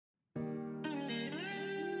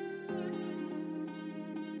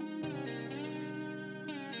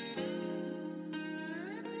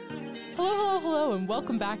Hello, hello, hello, and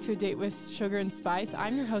welcome back to A Date with Sugar and Spice.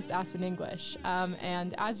 I'm your host, Aspen English.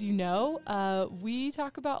 And as you know, we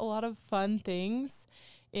talk about a lot of fun things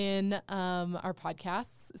in our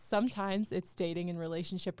podcasts. Sometimes it's dating and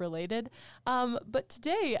relationship related. But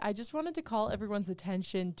today, I just wanted to call everyone's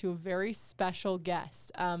attention to a very special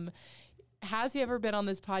guest. Has he ever been on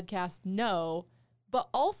this podcast? No. But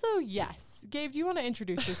also, yes. Gabe, do you want to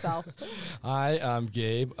introduce yourself? Hi, I'm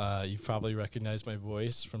Gabe. You've probably recognized my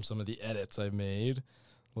voice from some of the edits I've made.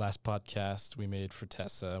 Last podcast we made for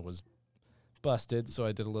Tessa was busted, so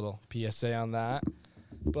I did a little PSA on that.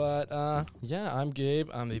 But, yeah, I'm Gabe.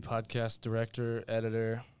 I'm the podcast director,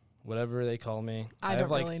 editor, whatever they call me. I don't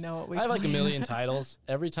really know what we I have call like a you. million titles.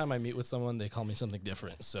 Every time I meet with someone, they call me something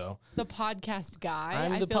different. So The podcast guy,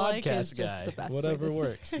 I'm the I feel like is podcast just guy. the best Whatever way to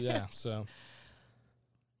works. Yeah, so...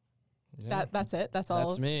 Yeah. That's it. That's all.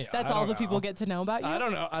 That's me. That's I all don't the people know. get to know about you. I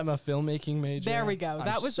don't know. I'm a filmmaking major. There we go.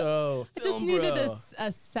 That was so I just film needed bro. a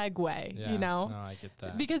segue, Yeah, you know? No, I get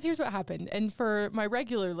that. Because here's what happened. And for my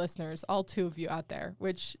regular listeners, all two of you out there,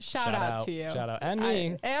 which shout out to you. Shout out. And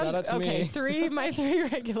me. Shout out to okay, me. my three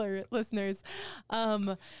regular listeners.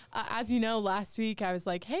 As you know, last week I was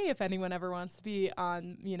like, hey, if anyone ever wants to be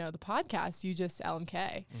on, the podcast, you just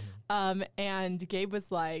LMK. And Gabe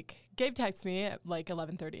was like, Gabe texts me at like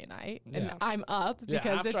 11:30 at night, and Yeah. I'm up Yeah,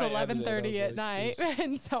 because it's after I edited, 11:30 I at was night, like,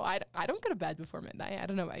 and so I don't go to bed before midnight. I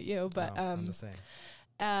don't know about you, but No, I'm the same.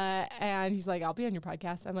 and he's like, I'll be on your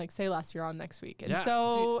podcast. I'm like, say less, you're on next week. And Yeah,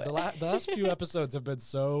 so dude, the last few episodes have been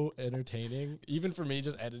so entertaining, even for me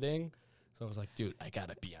just editing. So I was like, dude, I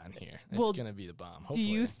gotta be on here. It's Well, gonna be the bomb. do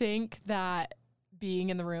you Hopefully. think that being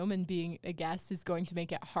in the room and being a guest is going to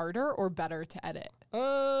make it harder or better to edit?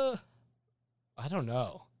 I don't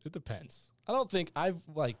know. It depends. I don't think I've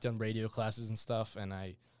done radio classes and stuff, and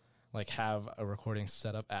I have a recording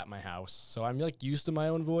set up at my house. So I'm used to my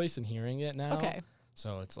own voice and hearing it now. Okay.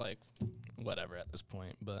 So it's whatever at this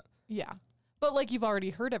point, but Yeah. But you've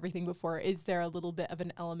already heard everything before. Is there a little bit of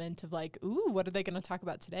an element of ooh, what are they going to talk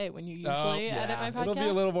about today when you usually edit my podcast? It'll be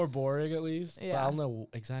a little more boring at least, but Yeah. I'll know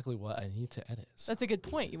exactly what I need to edit. So That's a good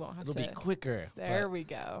point. You won't have it'll to. be quicker. There but we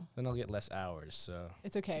go. then I'll get less hours. So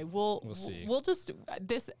It's okay. We'll see. We'll just in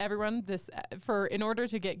order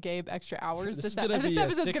to get Gabe extra hours. this is gonna be a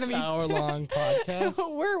episode's gonna be 6-hour-long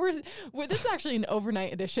podcast. we're this is actually an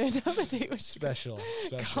overnight edition of A Date with Special.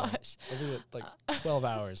 Gosh. It'll be 12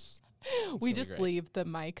 hours. We gonna be just great. leave the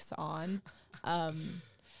mics on. No,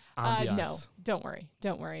 Ambiance. don't worry.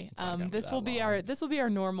 Don't worry. It's not gonna be This that will be long. our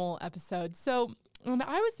normal episode. So when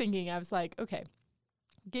I was thinking, I was like, okay,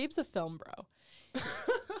 Gabe's a film bro.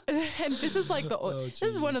 And this is this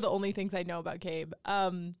is one of jeez. the only things I know about Gabe.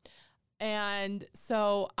 And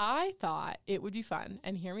so I thought it would be fun.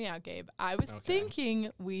 And hear me out, Gabe. I was Okay. thinking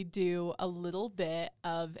we do a little bit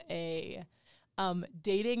of a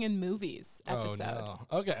dating and movies episode. Oh,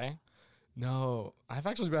 no. Okay. No, I've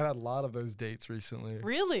actually been at a lot of those dates recently.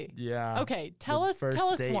 Really? Yeah. Okay, tell us first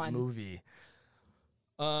date one. Movie.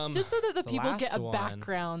 Just so that the people get last a one-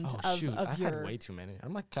 background Oh of shoot, I've your had way too many.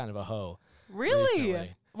 I'm kind of a hoe. Really?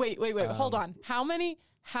 recently. Wait, hold on. How many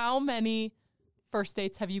first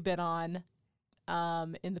dates have you been on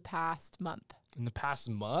in the past month? In the past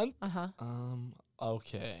month? Uh-huh.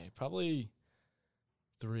 Okay, probably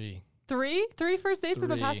 3. Three first dates in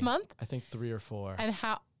the past 3. month? I think 3 or 4. And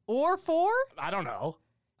or 4? I don't know.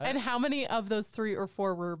 And how many of those 3 or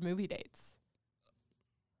 4 were movie dates?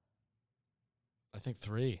 I think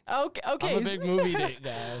 3. Okay. I'm a big movie date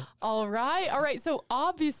guy. All right. So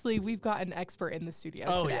obviously we've got an expert in the studio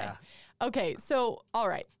Oh, today. yeah. Okay. So, all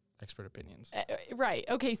right. Expert opinions. Right.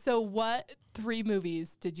 Okay. So what 3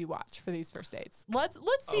 movies did you watch for these first dates? Let's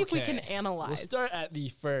see if we can Okay. analyze. We'll start at the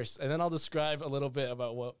first, and then I'll describe a little bit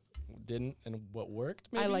about what didn't and what worked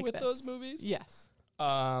maybe I like with this. those movies. Yes.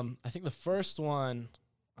 I think the first one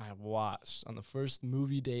I watched on the first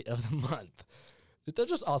movie date of the month. They're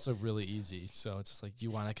just also really easy. So it's just do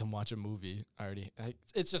you want to come watch a movie?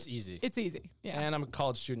 It's just easy. It's easy. Yeah. And I'm a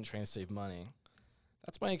college student trying to save money.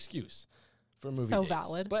 That's my excuse for movie So dates.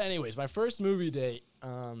 valid. But anyways, my first movie date,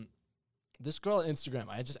 this girl on Instagram,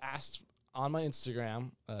 I just asked on my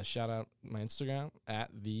Instagram, shout out my Instagram,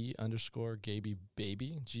 at _Gaby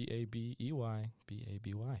Baby,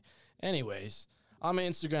 GABEYBABY. Anyways, on my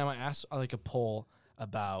Instagram, I asked a poll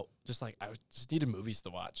about I just needed movies to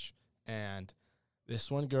watch. And this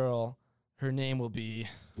one girl, her name will be...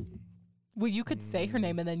 Well, you could say her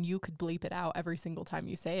name and then you could bleep it out every single time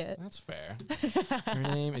you say it. That's fair. Her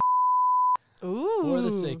name is... Ooh. For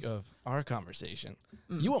the sake of our conversation.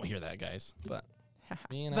 You won't hear that, guys, but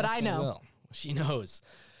me and But I Aspen know. will. She knows.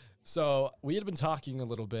 So we had been talking a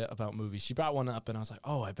little bit about movies. She brought one up, and I was like,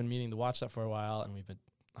 "Oh, I've been meaning to watch that for a while." And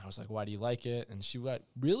I was like, "Why do you like it?" And she got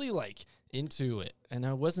really like into it, and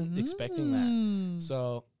I wasn't expecting that.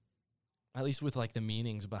 So, at least with like the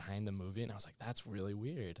meanings behind the movie, and I was like, "That's really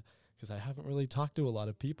weird," because I haven't really talked to a lot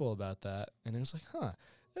of people about that. And it was like, "Huh,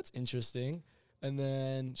 that's interesting." And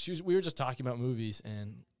then we were just talking about movies,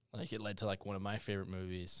 and like it led to like one of my favorite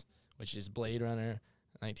movies, which is Blade Runner.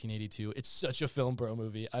 1982. It's such a film bro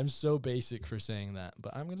movie. I'm so basic for saying that,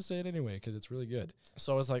 but I'm going to say it anyway because it's really good.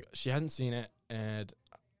 So I was like, she hadn't seen it, and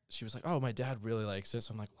she was like, oh, my dad really likes it.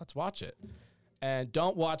 So I'm like, let's watch it. And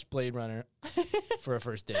don't watch Blade Runner for a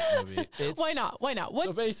first date movie. Why not? Why not?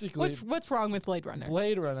 So basically, what's wrong with Blade Runner?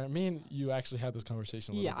 Blade Runner. Me and you actually had this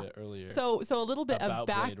conversation a little bit earlier. So a little bit of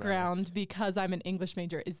background, because I'm an English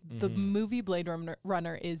major, is the movie Blade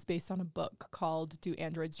Runner is based on a book called Do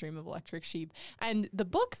Androids Dream of Electric Sheep, and the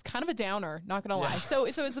book's kind of a downer. Not gonna lie. So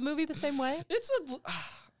is the movie the same way? It's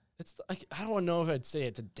like, I don't know if I'd say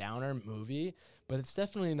it's a downer movie, but it's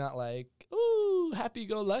definitely not like, ooh,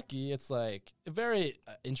 happy-go-lucky. It's like very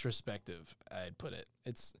introspective, I'd put it.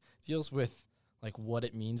 It deals with like what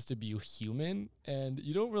it means to be human, and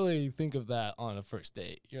you don't really think of that on a first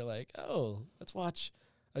date. You're like, oh, let's watch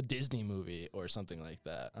a Disney movie or something like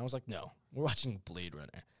that. I was like, no, we're watching Blade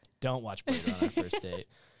Runner. Don't watch Blade Runner on a first date.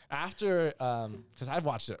 After, because I've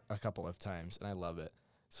watched it a couple of times, and I love it.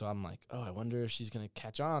 So I'm like, oh, I wonder if she's going to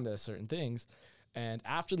catch on to certain things. And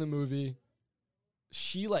after the movie,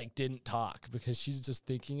 she like didn't talk because she's just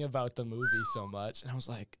thinking about the movie so much. And I was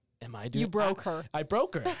like, am I doing? You broke her. I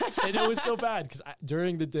broke her. And it was so bad because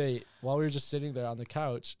during the date, while we were just sitting there on the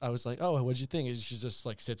couch, I was like, oh, what'd you think? And she just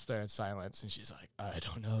like sits there in silence. And she's like, I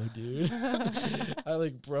don't know, dude. I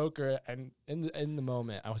like broke her. And in the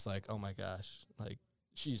moment, I was like, oh my gosh, like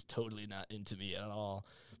she's totally not into me at all.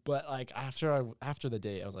 But like after the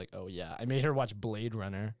date, I was like, oh yeah, I made her watch Blade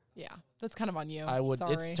Runner. Yeah, that's kind of on you.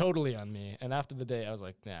 Sorry. It's totally on me. And after the date, I was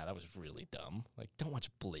like, nah, that was really dumb. Like, don't watch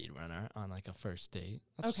Blade Runner on like a first date.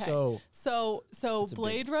 That's okay. So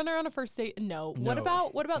Blade Runner on a first date? No. What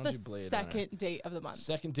about the second date of the month?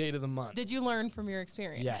 Second date of the month. Did you learn from your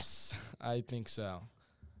experience? Yes, I think so.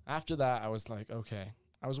 After that, I was like, okay.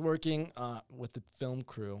 I was working with the film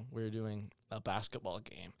crew. We were doing a basketball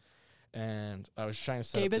game. And I was trying to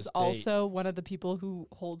set Gabe up is also one of the people who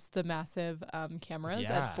holds the massive cameras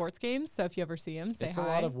at sports games. So if you ever see him, say hi. It's a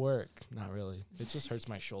lot of work. Not really. It just hurts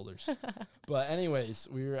my shoulders. But anyways,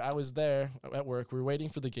 I was there at work. We were waiting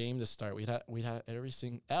for the game to start. We'd had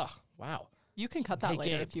everything. Oh, wow. You can cut that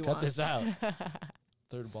later Gabe, if you want. Cut this out.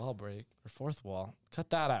 Third wall break or fourth wall. Cut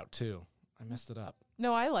that out too. I messed it up.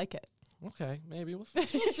 No, I like it. Okay, maybe we'll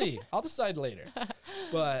see. I'll decide later.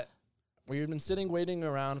 But we've been waiting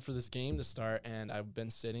around for this game to start, and I've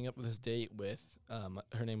been setting up this date with,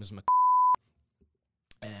 her name is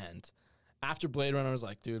And after Blade Runner, I was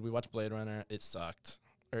like, dude, we watched Blade Runner. It sucked.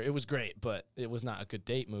 Or it was great, but it was not a good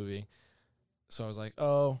date movie. So I was like,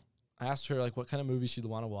 I asked her, like, what kind of movie she'd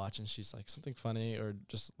want to watch, and she's like, something funny or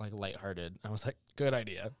just, like, lighthearted. I was like, good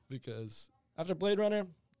idea, because after Blade Runner,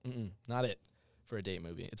 not it for a date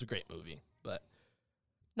movie. It's a great movie, but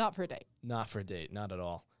not for a date. Not for a date, not at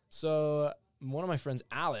all. So one of my friends,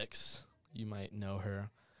 Alex, you might know her,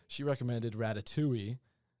 she recommended Ratatouille.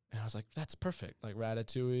 And I was like, that's perfect. Like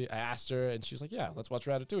Ratatouille. I asked her and she was like, yeah, let's watch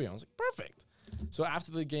Ratatouille. I was like, perfect. So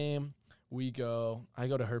after the game, I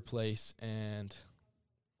go to her place and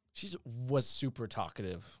she was super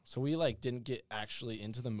talkative. So we like didn't get actually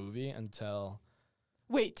into the movie until.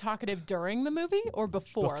 Wait, talkative during the movie or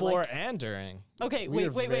before? Before and during. Okay,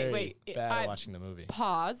 wait. Bad at watching the movie.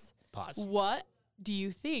 Pause. Pause. What do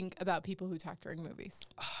you think about people who talk during movies?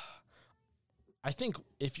 I think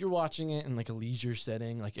if you're watching it in like a leisure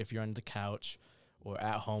setting, like if you're on the couch or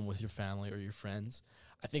at home with your family or your friends,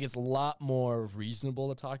 I think it's a lot more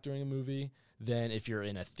reasonable to talk during a movie than if you're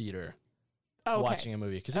in a theater watching a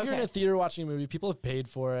movie. Because if you're in a theater watching a movie, people have paid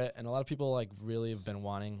for it, and a lot of people like really have been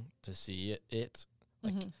wanting to see it.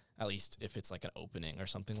 Like at least if it's like an opening or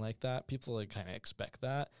something like that, people like kind of expect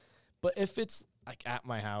that. But if it's like at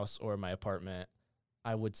my house or my apartment,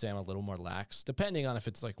 I would say I'm a little more lax, depending on if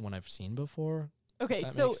it's like one I've seen before. Okay,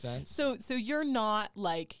 so you're not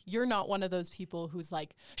one of those people who's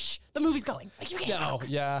like, shh, the movie's going. Like you can't talk.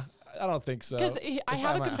 Yeah, I don't think so. Because I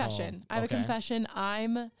have a confession. I have a confession.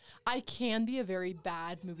 I can be a very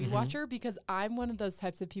bad movie watcher because I'm one of those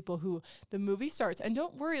types of people who the movie starts and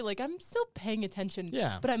don't worry, like I'm still paying attention.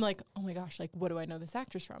 Yeah. But I'm like, oh my gosh, like what do I know this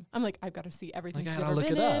actress from? I'm like, I've got to see everything she's ever ever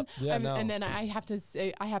been in. Yeah, And then I have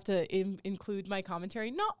to include my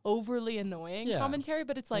commentary, not overly annoying commentary,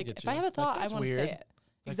 but it's like if I have a thought, I want to say it.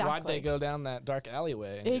 Like, exactly. why'd they go down that dark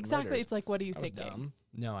alleyway? And Exactly. Get murdered? It's like, what are you That was thinking? dumb.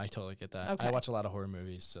 No, I totally get that. Okay. I watch a lot of horror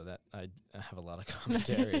movies, so that I have a lot of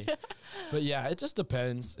commentary. But yeah, it just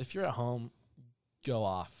depends. If you're at home, go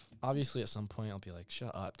off. Obviously, at some point, I'll be like,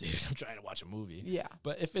 shut up, dude. I'm trying to watch a movie. Yeah.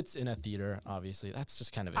 But if it's in a theater, obviously, that's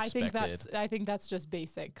just kind of expected. I think that's just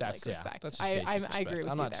basic respect. That's just basic I respect. agree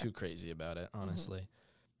with I'm you not there. too crazy about it, honestly.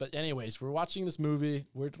 But anyways, we're watching this movie.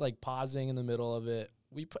 We're like pausing in the middle of it.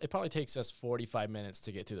 It probably takes us 45 minutes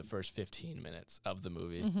to get through the first 15 minutes of the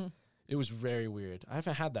movie. It was very weird. I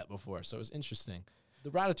haven't had that before, so it was interesting. The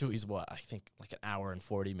Ratatouille is what? I think like an hour and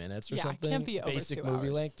 40 minutes or something. Can't be over Basic 2 movie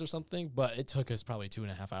hours. length or something. But it took us probably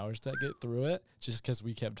 2.5 hours to get through it just because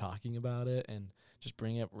we kept talking about it and just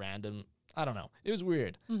bringing up random. I don't know. It was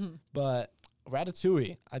weird. But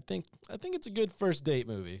Ratatouille, I think it's a good first date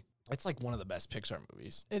movie. It's like one of the best Pixar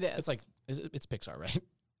movies. It is. It's like it's Pixar, right?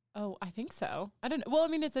 Oh, I think so. I don't know. Well, I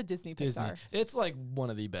mean, it's a Disney Pixar. It's like one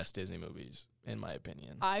of the best Disney movies, in my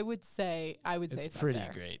opinion. I would say It's it's pretty up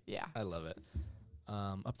there. great. Yeah. I love it.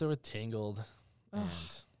 Up there with Tangled and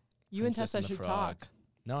You and Princess Tessa and the should Frog. talk.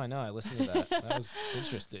 No, I know. I listened to that. That was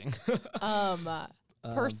interesting.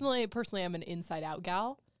 Personally, I'm an Inside Out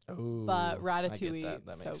gal, Ooh, but I get Ratatouille that.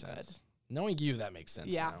 That so makes good. sense. Knowing you, that makes sense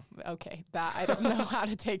Yeah. now. Okay. That I don't know how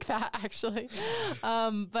to take that actually.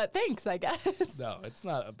 But thanks, I guess. No, it's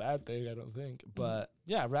not a bad thing, I don't think. But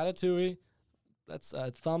yeah, Ratatouille, that's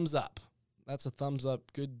a thumbs up. That's a thumbs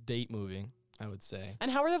up. Good date movie, I would say. And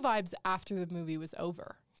how were the vibes after the movie was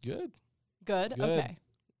over? Good. Good. Good. Okay.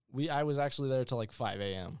 I was actually there till like 5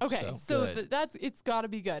 a.m. Okay. So good. it's got to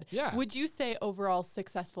be good. Yeah. Would you say overall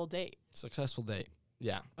successful date? Successful date.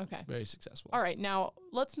 Yeah. Okay. Very successful. All right. Now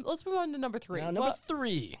let's move on to number 3. Now, number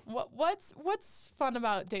 3. What's fun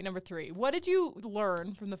about date number 3? What did you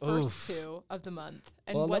learn from the first Oof. 2 of the month?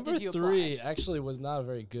 And Well, what number did you 3 apply? actually was not a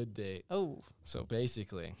very good date. Oh. So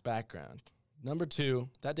basically, background. Number 2,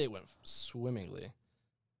 that date went swimmingly.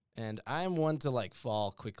 And I'm one to like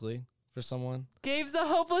fall quickly for someone. Gabe's a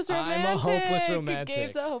hopeless romantic. I'm a hopeless romantic.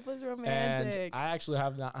 Gabe's a hopeless romantic. And I actually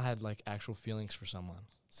have not had like actual feelings for someone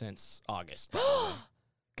since August. by the way.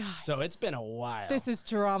 Guys, So it's been a while. this is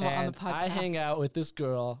drama on And the podcast. I hang out with this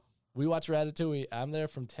girl. We watch Ratatouille. I'm there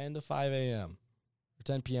from 10 to 5 a.m. or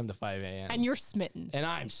 10 p.m. to 5 a.m. and you're smitten. And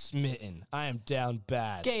I'm smitten. I am down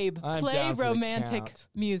bad. Gabe, I'm play down for the romantic count.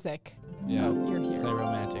 music. Yeah. Oh, you're here. Play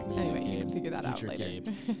romantic music. Anyway, you Gabe. can figure that out Future later.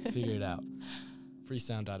 Gabe. Figure it out.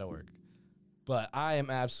 Freesound.org. But I am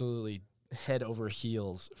absolutely head over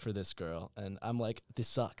heels for this girl. And I'm like, this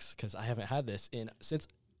sucks because I haven't had this since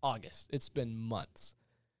August. It's been months.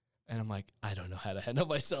 And I'm like, I don't know how to handle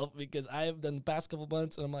myself because I have done the past couple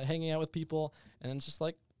months and I'm like hanging out with people and it's just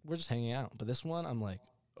like, we're just hanging out. But this one, I'm like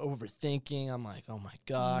overthinking. I'm like, oh my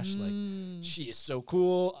gosh, like she is so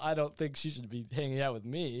cool. I don't think she should be hanging out with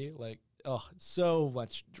me. Like, oh, so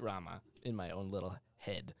much drama in my own little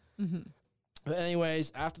head. But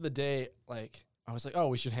anyways, after the date, like I was like, oh,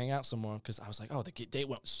 we should hang out some more because I was like, oh, the date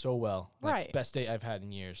went so well. Like, Right. Best date I've had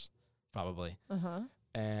in years, probably. Uh-huh.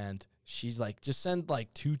 And she's like, just send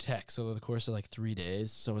like 2 texts over the course of like 3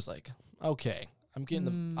 days. So I was like, okay, I'm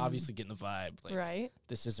getting obviously getting the vibe. Like, Right.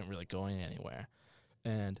 this isn't really going anywhere.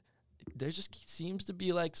 And there just seems to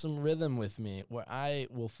be like some rhythm with me where I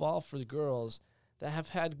will fall for the girls that have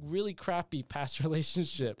had really crappy past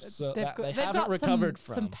relationships. So that they they've haven't got recovered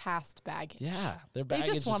some from. past baggage. Yeah, their They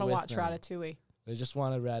baggage just want to is with watch them. Ratatouille. They just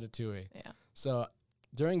wanted Ratatouille. Yeah. So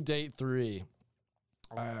during date 3,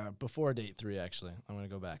 before date 3, actually, I'm going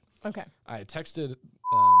to go back. Okay. I texted,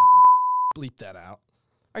 bleep that out.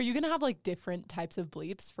 Are you going to have like different types of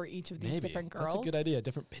bleeps for each of these Maybe. different girls? That's a good idea.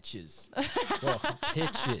 Different pitches. Whoa,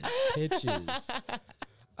 pitches.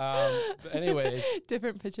 But anyways.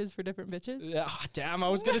 Different pitches for different bitches? Yeah, damn, I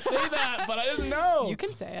was going to say that, but I didn't know. You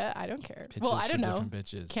can say it. I don't care. Pitches well, I for don't know. different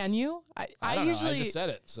bitches. Can you? I don't usually. know. I just said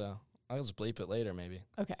it, so I'll just bleep it later maybe.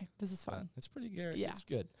 Okay, this is But fun. it's pretty good. Yeah. It's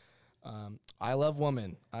good. I love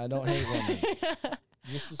women. I don't hate women.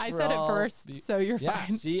 Just I for said it all first, the- so you're Yeah,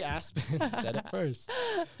 fine. see, Aspen said it first.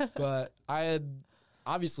 But I had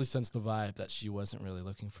obviously sensed the vibe that she wasn't really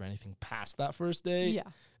looking for anything past that first date. Yeah.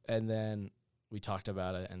 And then we talked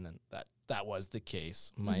about it, and then that was the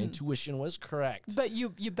case. My intuition was correct. But you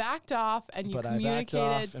backed off and you But I backed communicated,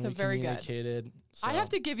 off, and so we very good. communicated. I so have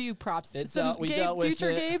to give you props. It Some we Gabe, dealt with future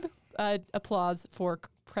it. Gabe, applause for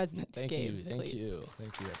present Thank Gabe, you, thank please. you,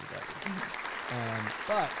 everybody.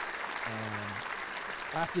 But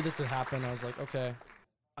after this had happened, I was like, okay,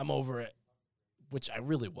 I'm over it, which I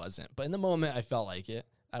really wasn't. But in the moment, I felt like it.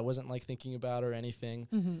 I wasn't like thinking about her or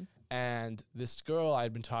anything. And this girl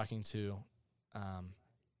I'd been talking to,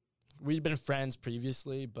 we'd been friends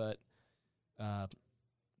previously, but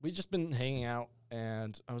we just been hanging out,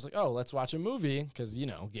 and I was like, oh, let's watch a movie, because, you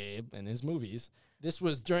know, Gabe and his movies. This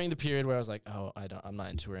was during the period where I was like, oh, I'm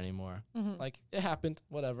not into her anymore. Mm-hmm. Like, it happened,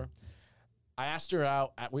 whatever. I asked her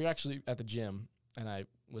out. We were actually at the gym, and I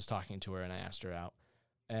was talking to her, and I asked her out.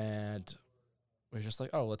 And we were just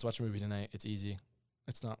like, oh, let's watch a movie tonight. It's easy.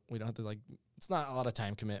 We don't have to, like, it's not a lot of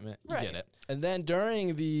time commitment. You get it. And then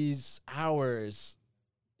during these hours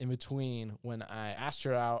in between, when I asked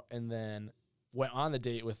her out and then went on the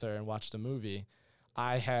date with her and watched a movie,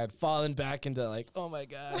 I had fallen back into, like, oh my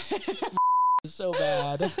gosh, so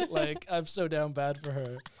bad. Like, I'm so down bad for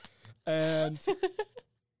her. And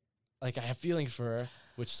like, I have feelings for her,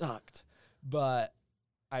 which sucked. But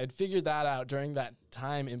I had figured that out during that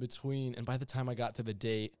time in between. And by the time I got to the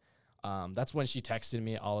date, that's when she texted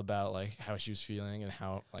me all about, like, how she was feeling and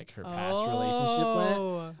how, like, her past relationship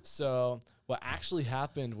went. So what actually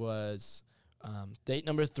happened was, date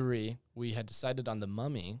number 3, we had decided on The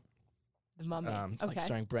Mummy. The Mummy. Like,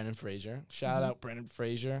 starring Brendan Fraser. Shout out Brendan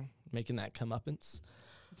Fraser, making that comeuppance.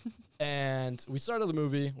 And we started the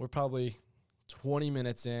movie. We're probably 20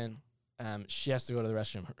 minutes in. She has to go to the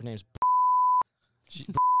restroom. Her name's She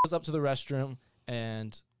goes up to the restroom,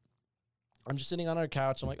 and I'm just sitting on our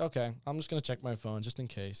couch. I'm like, okay, I'm just going to check my phone just in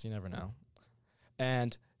case. You never know.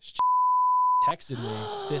 And she texted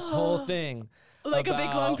me this whole thing. Like a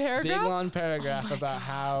big long paragraph? Big long paragraph about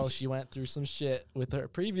how she went through some shit with her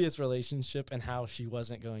previous relationship and how she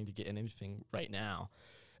wasn't going to get anything right now.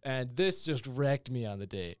 And this just wrecked me on the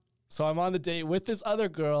date. So I'm on the date with this other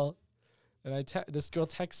girl, and this girl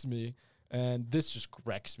texts me, and this just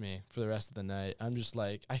wrecks me for the rest of the night. I'm just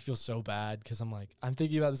like, I feel so bad because I'm like, I'm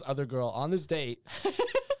thinking about this other girl on this date.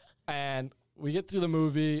 And we get through the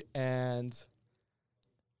movie, and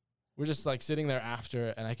we're just like sitting there after,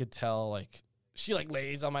 and I could tell, like, she like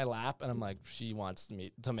lays on my lap, and I'm like, she wants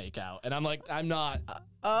me to make out, and I'm like, I'm not doing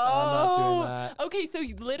that. Okay, so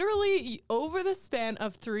literally over the span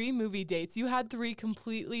of 3 movie dates, you had 3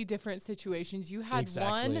 completely different situations. You had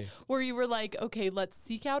one where you were like, okay, let's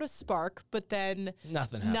seek out a spark, but then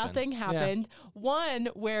nothing happened. Yeah. One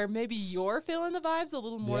where maybe you're feeling the vibes a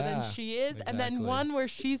little more than she is, and then one where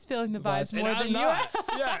she's feeling the vibes more than you are.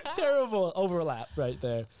 Yeah, terrible overlap right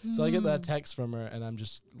there. So I get that text from her, and I'm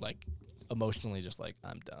just like, emotionally just like,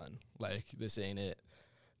 I'm done. Like, this ain't it.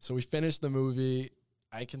 So we finished the movie.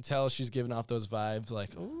 I can tell she's giving off those vibes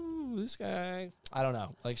like, ooh, this guy. I don't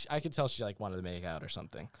know. Like, I could tell she like wanted to make out or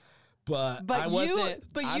something. But I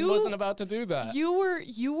wasn't about to do that. You were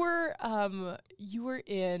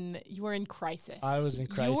in crisis. I was in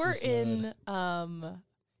crisis. I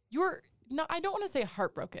don't want to say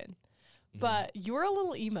heartbroken, but you were a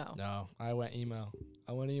little emo. No, I went emo.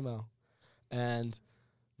 And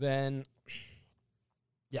then,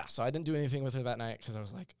 yeah, so I didn't do anything with her that night because I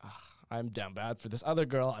was like, I'm down bad for this other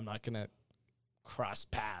girl. I'm not going to cross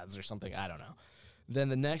paths or something. I don't know. Then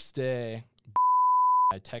the next day,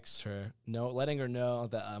 I text her, letting her know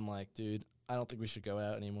that I'm like, dude, I don't think we should go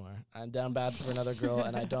out anymore. I'm down bad for another girl,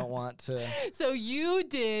 and I don't want to. So you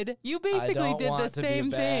basically did the same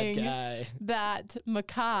thing that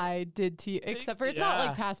Makai did to you, except for it's not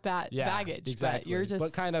like past baggage, exactly. But you're just.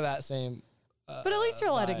 But kind of that same. But at least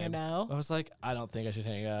you're letting her know. I was like, I don't think I should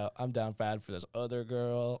hang out. I'm down bad for this other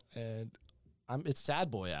girl, and it's sad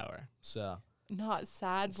boy hour. So not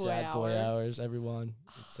sad boy sad boy hours, everyone.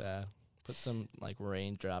 It's sad. Put some like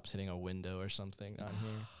raindrops hitting a window or something on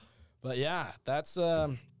here. But yeah, that's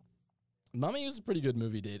Mummy was a pretty good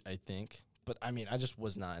movie date, I think. But I mean, I just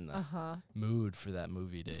was not in the mood for that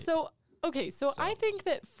movie date. So I think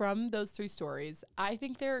that from those 3 stories, I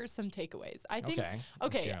think there are some takeaways. I think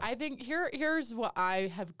I think here's what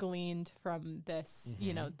I have gleaned from this,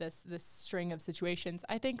 this string of situations.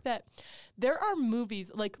 I think that there are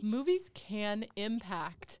movies can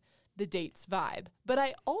impact the date's vibe, but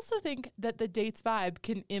I also think that the date's vibe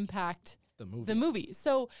can impact the movie.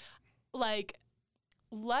 So like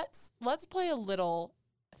let's play a little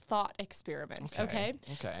thought experiment. Okay.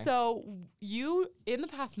 So you, in the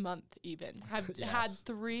past month even, have had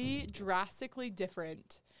 3 drastically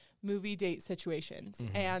different movie date situations,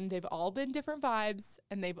 and they've all been different vibes,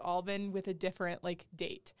 and they've all been with a different like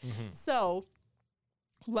date. So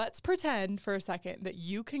let's pretend for a second that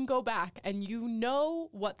you can go back and you know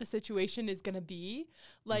what the situation is going to be.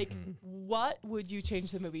 Like, what would you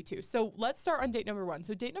change the movie to? So let's start on date number 1.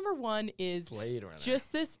 So date number 1 is Blade Runner.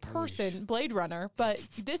 Just this person, Blade Runner, but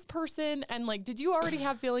this person, and like, did you already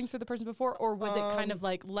have feelings for the person before, or was it kind of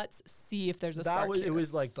like, let's see if there's a spark here? It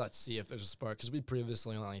was like, let's see if there's a spark, because we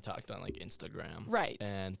previously only talked on like Instagram. Right.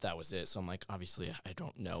 And that was it. So I'm like, obviously, I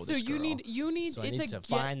don't know so this girl. you need so I need to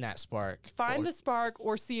find that spark. Find the spark,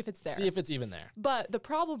 or see if it's there. See if it's even there. But the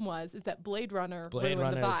problem is that Blade Runner ruined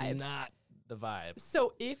the vibe. Is not the vibe.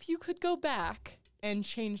 So if you could go back and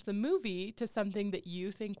change the movie to something that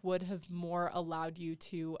you think would have more allowed you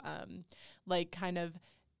to like kind of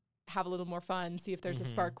have a little more fun, see if there's a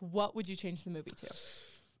spark, what would you change the movie to?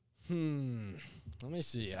 Let me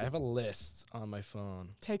see. I have a list on my phone.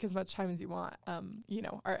 Take as much time as you want. You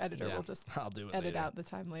know, our editor will just I'll do it edit later. out the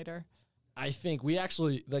time later. I think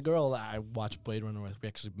the girl that I watched Blade Runner with, we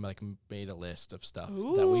actually like made a list of stuff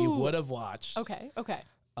that we would have watched. Okay.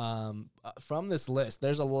 From this list,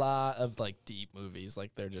 there's a lot of like deep movies,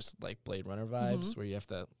 like they're just like Blade Runner vibes where you have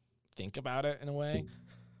to think about it in a way.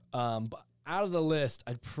 But out of the list,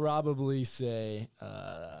 I'd probably say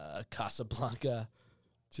Casablanca.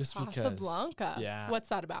 Just Casablanca. Because, yeah. What's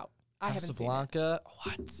that about? I haven't seen it. Casablanca.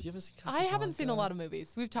 What? You haven't seen Casablanca? I haven't seen a lot of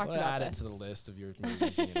movies. We've talked about add this. it to the list of your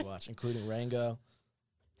movies you need to watch, including Rango.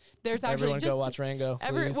 There's actually Everyone go watch Rango,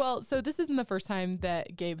 please. Well, so this isn't the first time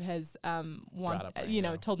that Gabe has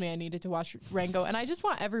told me I needed to watch Rango, and I just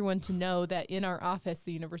want everyone to know that in our office,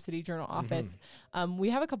 the University Journal office,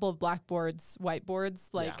 we have a couple of blackboards, whiteboards,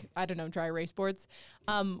 I don't know, dry erase boards.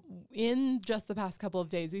 In just the past couple of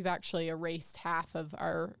days, we've actually erased half of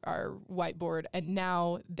our whiteboard, and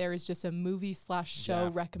now there is just a movie/show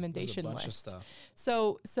recommendation There's a bunch list. of stuff.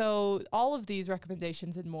 So all of these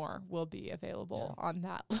recommendations and more will be available on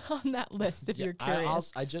that list if you're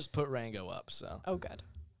curious. I just put Rango up, so. Oh, good.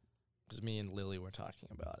 Because me and Lily were talking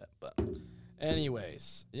about it. But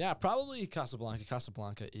anyways, yeah, probably Casablanca.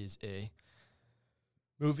 Casablanca is a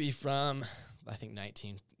movie from, I think,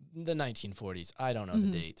 the 1940s. I don't know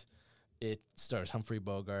the date. It stars Humphrey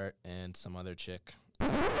Bogart and some other chick.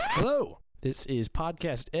 Hello. This is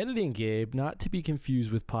podcast editing Gabe, not to be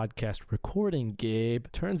confused with podcast recording Gabe.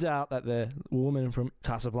 Turns out that the woman from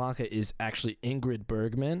Casablanca is actually Ingrid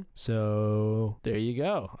Bergman. So there you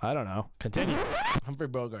go. I don't know. Continue. Humphrey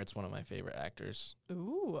Bogart's one of my favorite actors.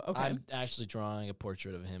 Ooh, okay. I'm actually drawing a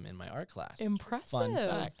portrait of him in my art class. Impressive. Fun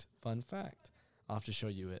fact. I'll have to show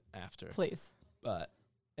you it after. Please. But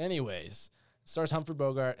anyways, it stars Humphrey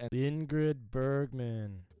Bogart and Ingrid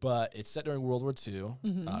Bergman. But it's set during World War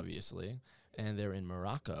II, obviously. And they're in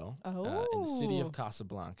Morocco, in the city of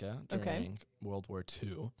Casablanca during World War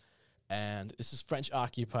II. And this is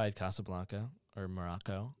French-occupied Casablanca, or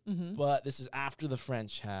Morocco. But this is after the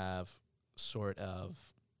French have sort of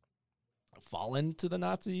fallen to the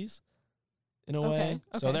Nazis in a way.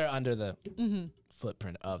 So they're under the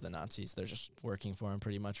footprint of the Nazis. They're just working for them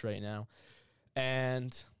pretty much right now.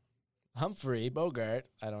 And Humphrey Bogart,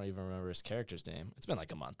 I don't even remember his character's name. It's been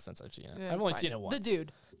like a month since I've seen it. I've only seen it once.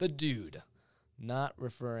 The dude. Not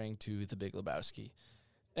referring to The Big Lebowski.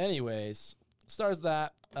 Anyways, stars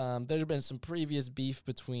that. There's been some previous beef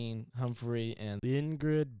between Humphrey and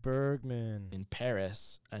Ingrid Bergman in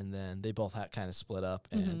Paris, and then they both kind of split up,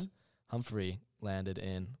 and Humphrey landed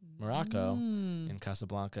in Morocco, in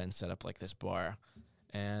Casablanca, and set up like this bar,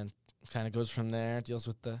 and kind of goes from there, deals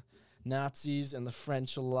with the Nazis and the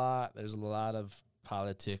French a lot. There's a lot of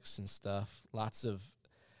politics and stuff. Lots of,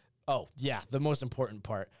 the most important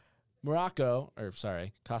part.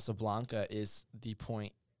 Casablanca is the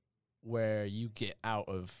point where you get out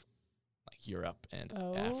of like Europe and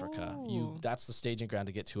Africa. That's the staging ground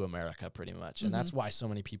to get to America pretty much. And that's why so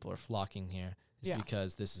many people are flocking here, is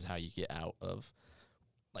because this is how you get out of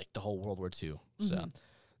like the whole World War II. So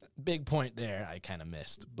big point there I kind of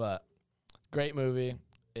missed, but great movie.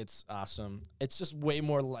 It's awesome. It's just way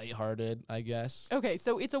more lighthearted, I guess. Okay,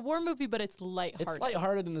 so it's a war movie, but it's lighthearted. It's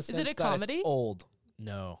lighthearted in the sense that comedy? It's old.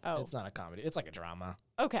 No, it's not a comedy. It's like a drama.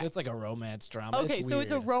 Okay. It's like a romance drama. Okay, so it's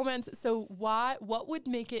a romance. So what would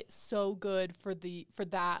make it so good for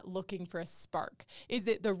that looking for a spark? Is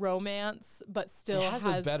it the romance but still has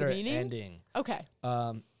a better the meaning? ending? Okay.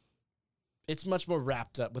 It's much more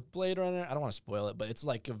wrapped up with Blade Runner. I don't want to spoil it, but it's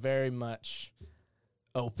like a very much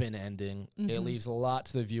open ending. It leaves a lot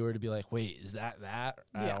to the viewer to be like, wait, is that?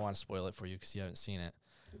 I don't want to spoil it for you because you haven't seen it.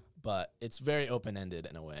 But it's very open-ended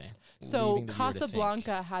in a way. So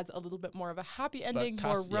Casablanca has a little bit more of a happy ending,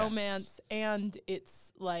 more romance, and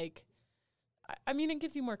it's like, I mean, it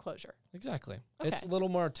gives you more closure. Exactly. Okay. It's a little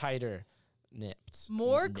more tighter nipped.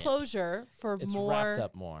 More closure for it's more. It's wrapped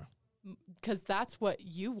up more. Because that's what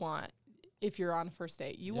you want if you're on a first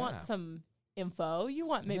date. You want some info. You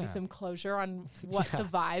want maybe some closure on what the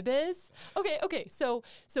vibe is. Okay. So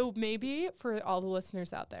maybe for all the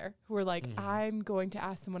listeners out there who are like, I'm going to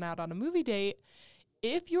ask someone out on a movie date,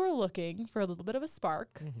 if you're looking for a little bit of a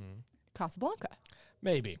spark, Casablanca.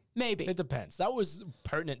 Maybe. It depends. That was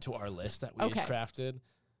pertinent to our list that we had crafted.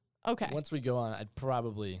 Okay. Once we go on, I'd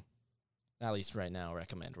probably at least right now,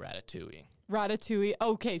 recommend Ratatouille. Ratatouille.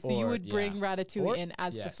 Okay, so you Or- would bring yeah. Ratatouille Or- in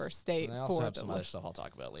as the yes. first date And I also for have the some one. other stuff I'll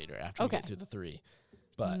talk about later after Okay. we get through the 3.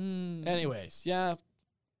 But Mm. anyways, yeah,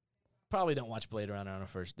 probably don't watch Blade Runner on a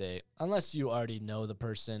first date unless you already know the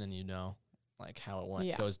person and you know like how it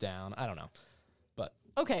Yeah. goes down. I don't know.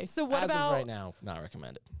 Okay, so what As about of right now, not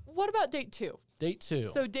recommended. what about date 2? Date 2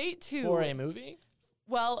 So date 2. for a movie.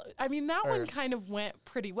 Well, I mean, that Or- one kind of went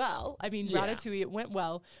pretty well. I mean, Yeah. Ratatouille, it went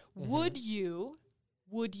well. Mhm.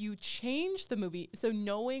 Would you change the movie? So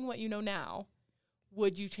knowing what you know now,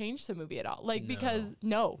 would you change the movie at all? Like, because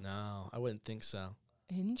no. No, I wouldn't think so.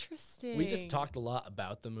 Interesting. We just talked a lot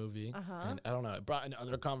about the movie, Uh-huh. and I don't know. It brought in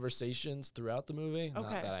other conversations throughout the movie. Not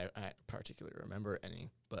Okay. that I particularly remember any,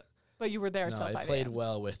 but But you were there no, till 5 I played a.m.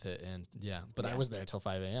 well with it, and yeah. But I Yeah. was there till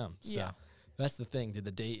 5 a.m. So Yeah. that's the thing. Did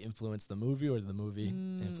the date influence the movie, or did the movie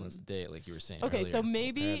influence the date, like you were saying? Okay, so earlier?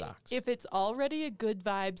 maybe Paradox. if it's already a good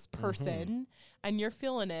vibes Mm-hmm. person and you're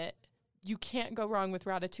feeling it, you can't go wrong with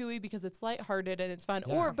Ratatouille because it's lighthearted and it's fun.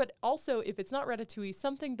 Yeah. Or, but also if it's not Ratatouille,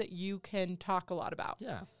 something that you can talk a lot about.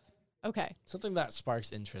 yeah, Okay. something that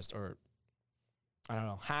sparks interest, or I don't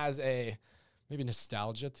know, has a maybe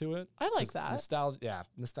nostalgia to it. I like 'Cause that.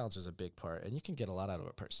 Nostalgia is a big part, and you can get a lot out of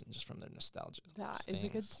a person just from their nostalgia. That is a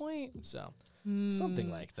good things. point. So something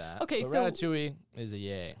like that. Okay, but so- Ratatouille is a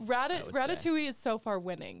yay. I would say. Ratatouille is so far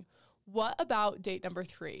winning. What about date number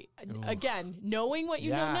 3? Ooh. Again, knowing what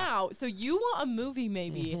you know Yeah. now. So you want a movie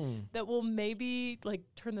maybe Mhm. that will maybe like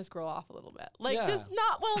turn this girl off a little bit. Like Yeah. just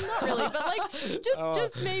not really, but like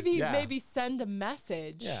just maybe yeah. maybe send a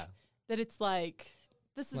message Yeah, that it's like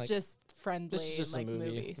this is Like, just friendly this is just like a movie.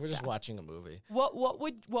 movie We're just stuff. watching a movie.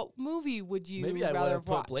 What movie would you Maybe I would rather have have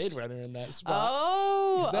put watched? Blade Runner in that spot.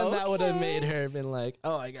 Oh, 'Cause then that would have made okay. her been like,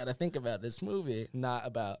 oh, I got to think about this movie, not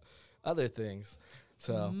about other things.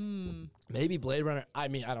 So maybe Blade Runner. I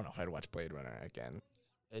mean, I don't know if I'd watch Blade Runner again.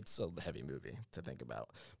 It's a heavy movie to think about.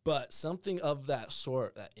 But something of that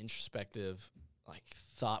sort, that introspective, like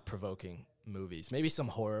thought-provoking movies. Maybe some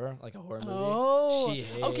horror, like a horror movie. Oh, She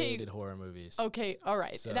okay. hated horror movies. Okay, all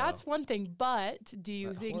right. So- That's one thing, but do you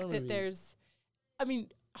But think horror that movies- there's I mean,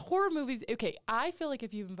 horror movies, okay, I feel like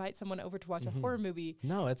if you invite someone over to watch a horror movie,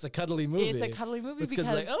 No, it's a cuddly movie. it's a cuddly movie It's because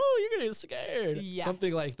like, oh, you're gonna get scared. Something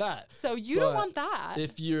Yes. like that. so you don't but want that.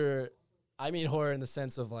 If you're, I mean horror in the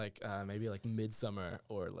sense of like maybe like Midsummer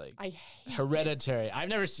or like I hate Hereditary. I've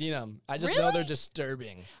never seen them. I just know Really? they're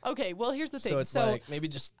disturbing. it. Okay, well, here's the thing. So it's like maybe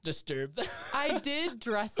just disturb them. I did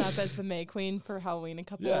dress up as the May Queen for Halloween a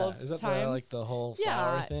couple yeah, of is that times. like the whole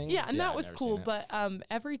flower yeah, thing? yeah, and that I've was never cool. seen it. But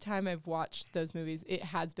every time I've watched those movies, it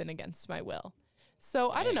has been against my will.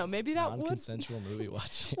 So I don't know. Maybe that would. non-consensual movie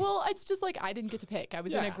watching. Well, it's just like I didn't get to pick. I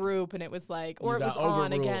was in a Yeah. group, and it was like, You or it was got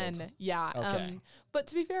on overruled. again. Yeah. Okay. But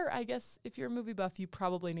to be fair, I guess if you're a movie buff, you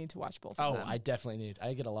probably need to watch both Oh, of them. I definitely need.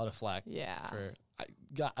 I get a lot of flack yeah. for.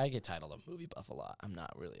 I get titled a movie buff a lot. I'm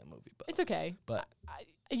not really a movie buff. It's okay. But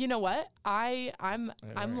You know what? I'm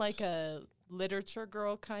It like works. a literature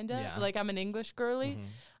girl kind of. Yeah. Like I'm an English girly.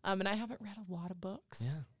 Mhm. And I haven't read a lot of books.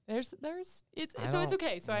 Yeah. It's I so it's don't-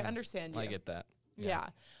 okay. So I yeah. understand you. I get that. Yeah.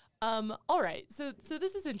 All right. So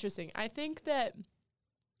this is interesting. I think that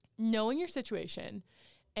knowing your situation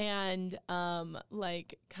and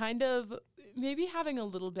like kind of maybe having a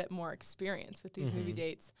little bit more experience with these movie Mhm.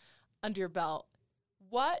 dates under your belt,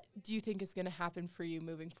 what do you think is going to happen for you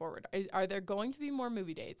moving forward? Are there going to be more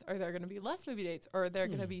movie dates? Are there going to be less movie dates? Or are there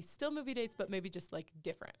going to be still movie dates but maybe just like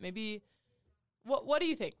different? Maybe what do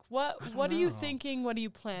you think? What are you know. thinking? What are you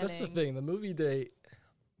planning? That's the thing. The movie date,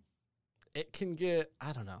 it can get,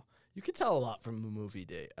 I don't know. You can tell a lot from a movie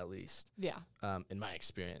date, at least, Yeah. in my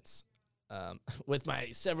experience. With my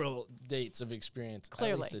several dates of experience, at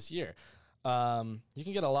Clearly. least this year. You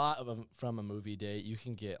can get a lot from a movie date. You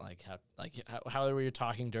can get how you're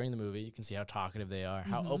talking during the movie. You can see how talkative they are,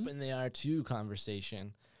 how open they are to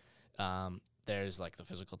conversation. There's like the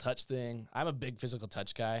physical touch thing. I'm a big physical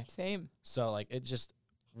touch guy. Same. So like it just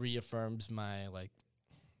reaffirms my like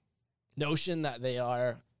notion that they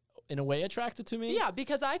are in a way attracted to me. Yeah,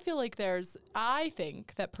 because I feel like I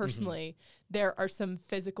think that personally, there are some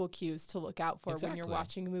physical cues to look out for when you're Exactly.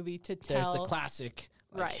 watching a movie to There's tell. the classic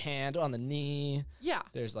like Right. hand on the knee. Yeah.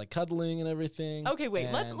 There's like cuddling and everything. Okay,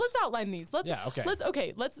 wait. Let's and- outline these. Let's Yeah, okay.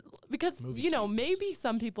 let's because Movie you know, cues. maybe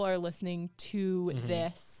some people are listening to Mhm.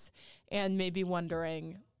 this and maybe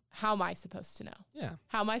wondering, how am I supposed to know? Yeah.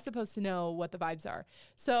 How am I supposed to know what the vibes are?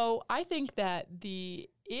 So I think that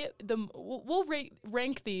we'll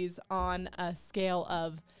rank these on a scale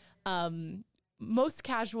of most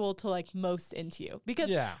casual to like most into you. Because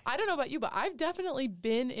Yeah. I don't know about you, but I've definitely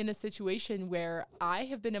been in a situation where I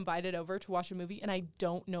have been invited over to watch a movie and I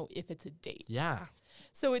don't know if it's a date. Yeah.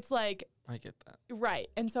 So it's like, I get that. right.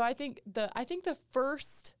 And so I think the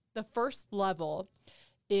first level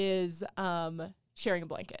is sharing a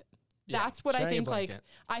blanket. Yeah, That's what I sharing a think. Like, blanket.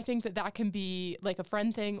 I think that can be like a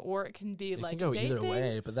friend thing, or it can be It like can go a date either thing.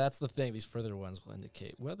 way, but that's the thing. These further ones will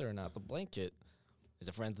indicate whether or not the blanket is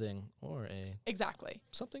a friend thing or a Exactly.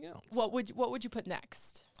 something else. What would you put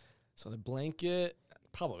next? So the blanket,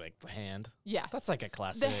 probably like the hand. Yes. That's like a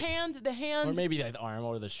classic. the hand. Or maybe the arm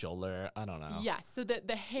or the shoulder. I don't know. Yes. So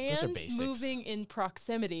the hand basics. moving in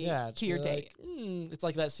proximity Yeah, to your be date. like, it's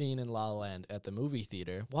like that scene in La La Land at the movie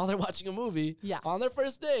theater while they're watching a movie Yes. on their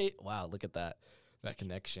first date. Wow, look at that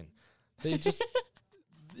connection. They just,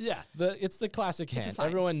 yeah, it's the classic a hand. sign.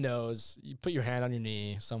 Everyone knows. You put your hand on your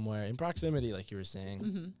knee somewhere in proximity, like you were saying,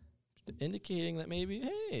 Mm-hmm. indicating that maybe,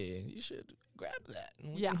 hey, you should grab that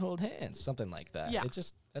and we Yeah. can hold hands, something like that. Yeah. It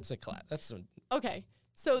just that's a class. That's a, Okay.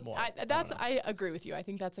 So More. I don't that's know. I agree with you. I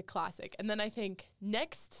think that's a classic. And then I think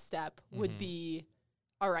next step would Mhm. be,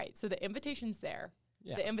 all right, so the invitation's there.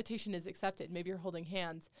 yeah. The invitation is accepted. Maybe you're holding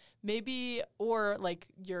hands. Maybe, or like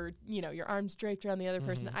your arms draped around the other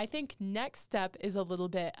person. Mhm. I think next step is a little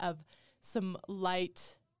bit of some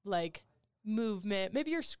light, like, movement. Maybe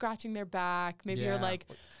you're scratching their back. Maybe you're Yeah. like,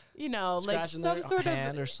 like Scratching some their sort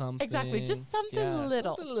hand of, or something. exactly, just something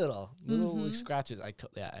little. Something little like Mhm. scratches. I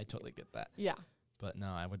totally get that. yeah. But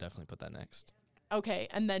no, I would definitely put that next. Okay.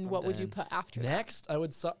 And then what would you then put after that? Next, I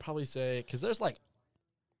would probably say, because there's like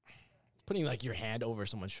putting like your hand over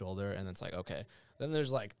someone's shoulder, and it's like okay. Then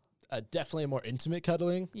there's like definitely a more intimate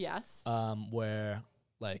cuddling, Yes. where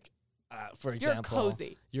like for You're example,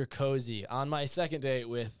 cozy. You're cozy. On my second date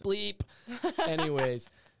with Bleep, anyways.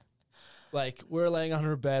 Like we're laying on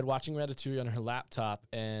her bed watching Ratatouille on her laptop,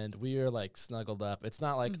 and we are like snuggled up. It's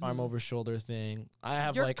not like arm Mhm. over shoulder thing. I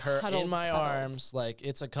have You're like her in cuddled. my arms, like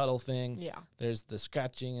it's a cuddle thing. Yeah. There's the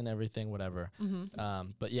scratching and everything, whatever.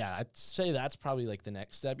 Mm-hmm. But yeah, I'd say that's probably like the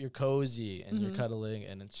next step. You're cozy and you're Mhm. cuddling,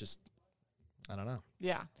 and it's just, I don't know.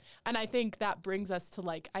 Yeah. And I think that brings us to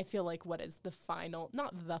like, I feel like what is the final,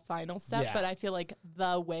 not the final step, Yeah. but I feel like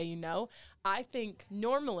the way you know. I think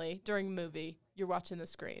normally during a movie, you're watching the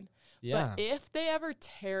screen. Yeah. But if they ever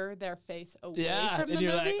tear their face away Yeah, from the and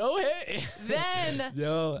you're movie, like, oh hey, then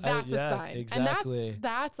yo, that's yeah, a sign. Exactly. And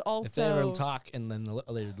that's also if they ever talk and then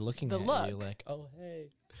they're looking the at look. you like, oh hey,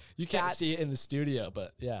 you can't see it That's- in the studio,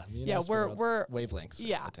 but yeah, me and Yeah, Espen are we're wavelengths.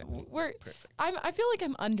 yeah, we're perfect. I feel like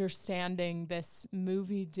I'm understanding this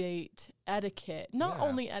movie date etiquette, not Yeah.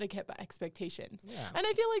 only etiquette but expectations. Yeah. And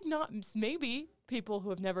I feel like maybe people who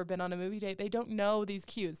have never been on a movie date, they don't know these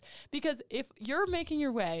cues. Because if you're making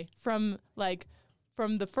your way from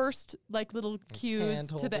the first like little cues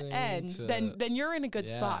to the hand-holding end, to- then you're in a good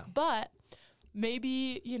Yeah. spot. But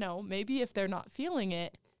maybe if they're not feeling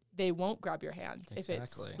it, they won't grab your hand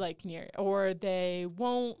Exactly. if it's like near, or they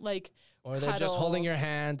won't like Or they're just holding cuddle. your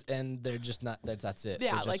hand and they're just not. That's it.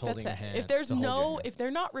 Yeah, they're just like holding that's your it. hand If there's to hold your hand. if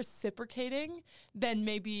they're not reciprocating, then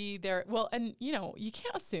maybe they're and you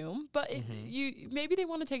can't assume, but maybe they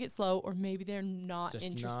want to take it slow, or maybe they're not just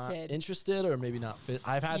interested. not interested, or maybe not fit.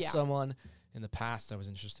 I've had Yeah. someone in the past I was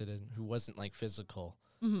interested in who wasn't like physical.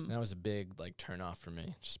 Mhm. And that was a big like turn off for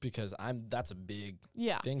me, just because that's a big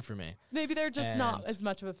Yeah, thing for me. maybe they're just not And- as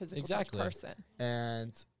much of a physical touch Exactly. person.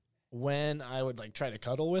 And when I would like try to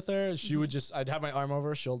cuddle with her, she would just, I'd have my arm over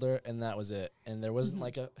her shoulder and that was it. And there wasn't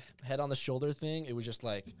like a head on the shoulder thing. It was just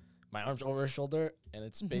like my arms over her shoulder, and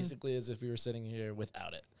it's basically as if we were sitting here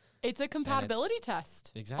without it. It's a compatibility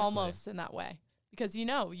test, Exactly. almost in that way, because Yeah,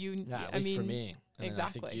 at least for me. And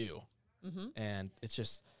exactly. then I think you. Mm-hmm. And it's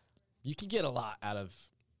just, you can get a lot out of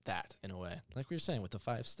that in a way. Like we were saying with the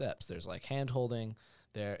 5 steps, there's like hand holding.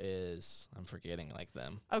 There is, I'm forgetting like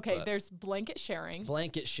them. Okay, but there's blanket sharing.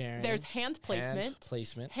 blanket sharing. There's hand placement.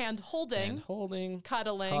 Hand holding. Hand holding.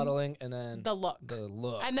 Cuddling. Cuddling. And then The look. the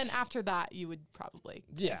look. And then after that, you would probably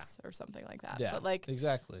kiss Yeah. or something like that. yeah, But like,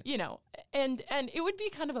 exactly. and it would be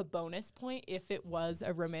kind of a bonus point if it was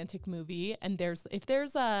a romantic movie and if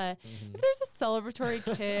there's a celebratory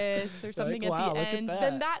kiss or something Mm-hmm. "Wow, at look the at end,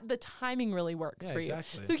 that." then the timing really works Yeah, for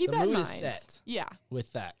exactly. you. So keep The that in mood mind. is set. Yeah,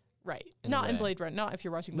 With that. right. In a Not in way. Blade Runner. Not if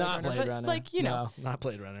you're watching Blade Not Runner, Blade but Runner. like No, not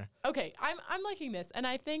Blade Runner. Okay, I'm liking this, and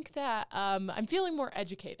I think that I'm feeling more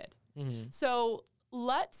educated. Mm-hmm. So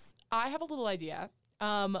I have a little idea.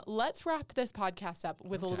 Let's wrap this podcast up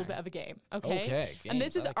with a little Okay. bit of a game. Okay. Okay, And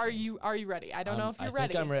this games, is, I like are games. you ready? I don't know if you're I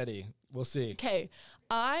ready. think I'm ready. We'll see. Okay.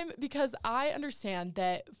 Because I understand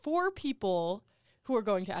that for people who are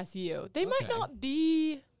going to SU, they might Okay. not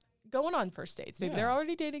be going on first dates. Maybe they're Yeah.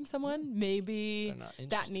 already dating someone. Maybe They're not that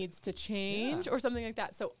interested. needs to change Yeah. or something like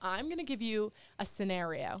that. So I'm going to give you a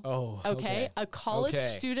scenario. Oh, Okay? A college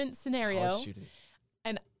Okay. student scenario. College student.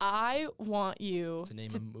 And I want you To name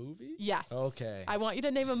a movie? Yes. Okay. I want you to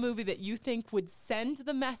name a movie that you think would send the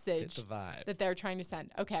Hit message the vibe. that they're trying to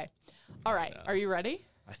send. Okay. All right. no. Are you ready?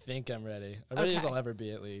 I think I'm ready. As ready as Okay. I'll ever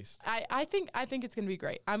be, at least. I think it's going to be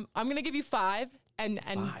great. I'm going to give you 5 and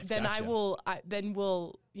Five, then gotcha. then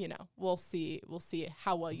we'll, we'll see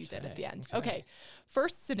how well you did at the end. Okay. Okay.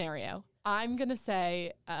 First scenario. I'm going to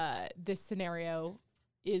say this scenario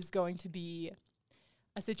is going to be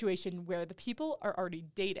a situation where the people are already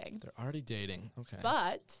dating, They're already dating. Okay.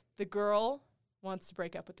 but the girl wants to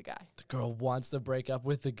break up with the guy. The girl wants to break up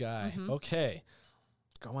with the guy. Mhm. Okay.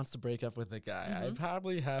 Girl wants to break up with the guy. I Mhm.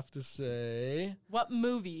 probably have to say. What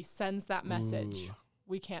movie sends that message? Ooh.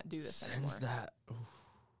 We can't do this Sends anymore. that. Ooh.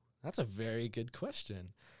 That's a very good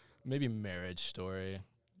question. Maybe Marriage Story.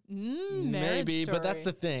 Marriage Maybe, but that's the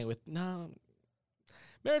Story. thing with no.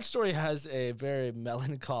 Marriage Story has a very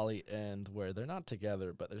melancholy end where they're not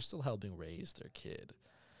together, but they're still helping raise their kid.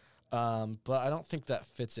 But I don't think that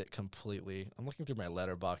fits it completely. I'm looking through my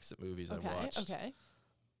letterbox at movies I've Okay. watched. Okay.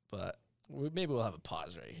 But maybe we'll have a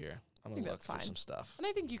pause right here. I'm think gonna look that's through fine. some stuff. And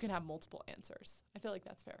I think you can have multiple answers. I feel like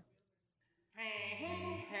that's fair.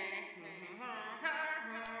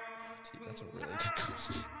 Gee, that's a really good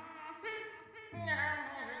question.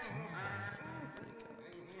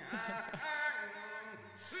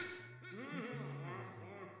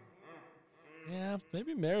 Yeah,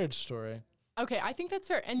 maybe Marriage Story. Okay, I think that's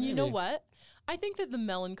fair. And you know Maybe. what? I think that the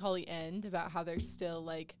melancholy end about how they're still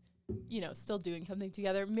still doing something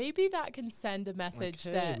together, maybe that can send a message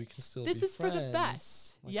Like, hey, that we can still this be is for the friends.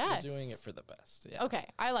 best. Like, Yes. we're doing it for the best. Yeah. Okay,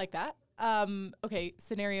 I like that. Okay,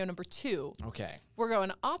 scenario number 2. Okay. We're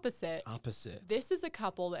going opposite. Opposite. This is a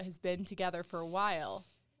couple that has been together for a while,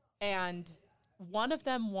 and one of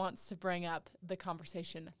them wants to bring up the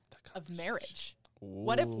conversation of marriage.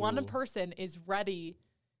 What if one Ooh, person is ready,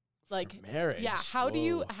 like, for marriage? yeah,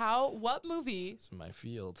 what movie, It's my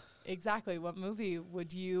field. exactly, what movie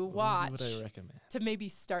would you What watch movie would I recommend? to maybe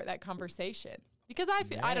start that conversation? Because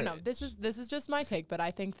I don't know, this is just my take, but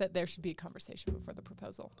I think that there should be a conversation before the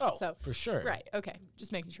proposal. Oh, So, for sure. right, okay,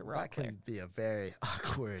 just making sure we're all That clear. can be a very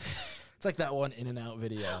awkward. It's like that one In-N-Out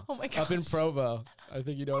video. Oh my Up in gosh. Provo. I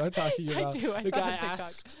think you know what I'm talking I about. do, I the saw it on guy TikTok.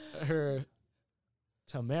 asks her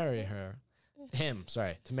to marry her.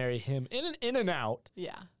 To marry him in an In-N-Out.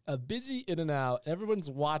 Yeah, A busy In-N-Out. Everyone's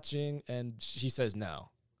watching, and she says no.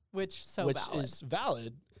 which which valid. is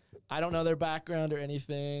valid. I don't know their background or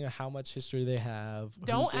anything, how much history they have.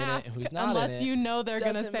 Don't who's in it ask and who's not unless in it. you know they're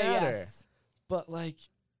gonna Doesn't say matter. yes. But like,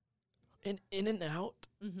 an In-N-Out,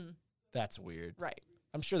 Mm-hmm. that's weird. Right.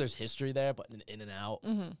 I'm sure there's history there, but an In-N-Out,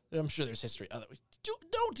 Mm-hmm. I'm sure there's history.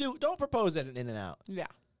 Don't propose at an In-N-Out. Yeah.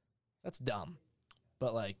 That's dumb.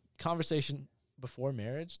 But like, conversation before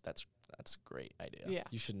marriage, that's a great idea. Yeah.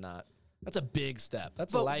 You should not. That's a big step.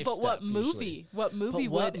 That's a But, life but step. what usually. movie? What But movie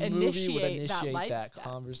what would movie initiate that life that step?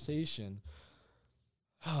 conversation?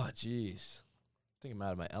 Oh, jeez. I think I'm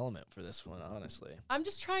out of my element for this one, honestly. I'm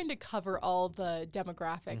just trying to cover all the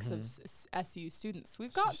demographics of SU students.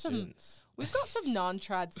 We've got some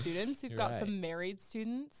non-trad students. We've You're got right. some married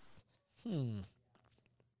students.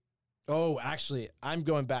 Oh, actually, I'm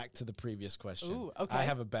going back to the previous question. Ooh, okay. I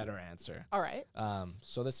have a better answer. All right.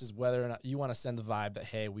 So this is whether or not you want to send the vibe that,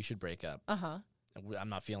 hey, we should break up. Uh-huh. I'm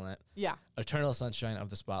not feeling it. Yeah. Eternal Sunshine of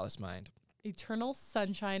the Spotless Mind. Eternal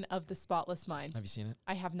Sunshine of the Spotless Mind. Have you seen it?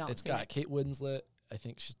 I have not It's seen got it. Kate Winslet. I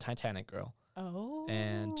think she's Titanic girl. Oh.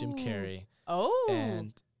 And Jim Carrey. Oh.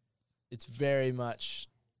 And it's very much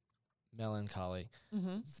melancholy.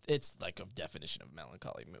 Mm-hmm. It's like a definition of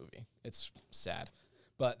melancholy movie. It's sad.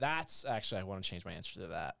 But that's actually, I want to change my answer to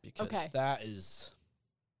that because Okay. that is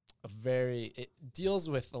it deals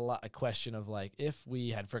with a question of like, if we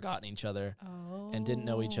had forgotten each other Oh. and didn't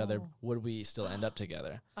know each other, would we still end up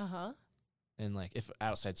together? Uh-huh. And like, if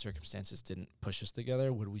outside circumstances didn't push us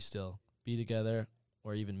together, would we still be together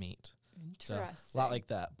or even meet? So Interesting. a lot like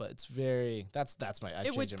that, but it's very, that's my, I'm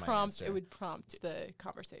it would changing my prompt answer. it would prompt the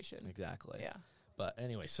conversation. Exactly. Yeah. But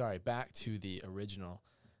anyway, sorry, back to the original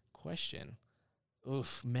question.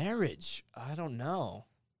 Oof, marriage. I don't know.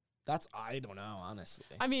 I don't know, honestly.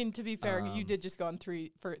 I mean, to be fair, you Um, did just go on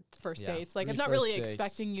 3 first yeah, dates. Like, 3 I'm not really first dates.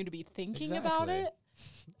 expecting you to be thinking about Exactly. it.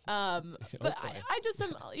 But Hopefully. I just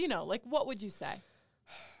am, like, what would you say?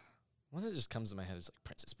 One that just comes to my head is like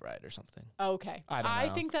Princess Bride or something. Okay. I don't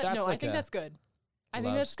know. think that, That's no, I like think a that's good. I think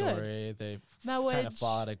Love that's good. story. They kind Marriage of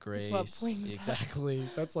fall out of is grace. what brings us- Exactly.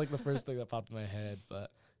 That's like the first thing that popped in my head.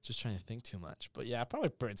 But Just trying to think too much. But yeah, probably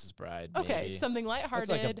Princess Bride. Okay, maybe. something That's lighthearted,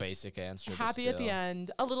 like a basic answer. but happy at the still.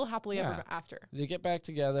 end, a little happily Yeah. ever after. They get back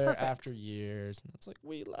together Perfect. after years. And it's like,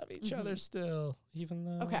 we love each other Mhm. still, even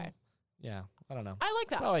though. Okay. Yeah, I don't know. I like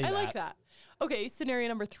that. Probably I like that. Okay, scenario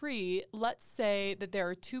number 3. Let's say that there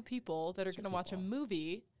are 2 people that are going to watch a people.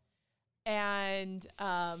 movie, and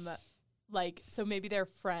so maybe they're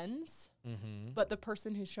friends, Mm-hmm. but the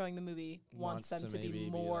person who's showing the movie wants them to be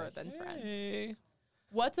more than friends. Hey.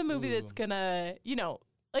 What's a movie that's Ooh. gonna,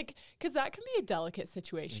 because that can be a delicate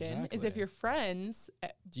situation. Is if Exactly. you're friends,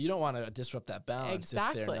 You don't want to disrupt that balance if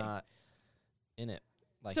Exactly. they're not in it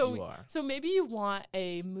like so you are. so maybe you want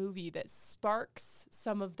a movie that sparks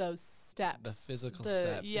some of those steps, The physical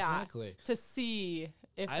steps. yeah, Exactly. to see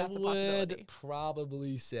if I that's a would possibility.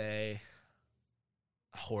 probably say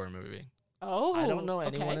a horror movie. Oh, I don't know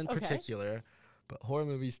anyone okay, in okay. particular, but horror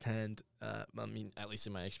movies tend, at least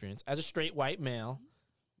in my experience, as a straight white male,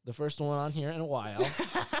 the first one on here in a while,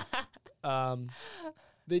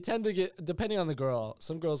 they tend to get, depending on the girl,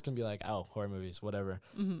 some girls can be like, oh, horror movies, whatever.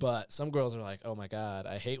 Mhm. But some girls are like, oh my God,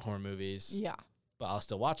 I hate horror movies, Yeah, but I'll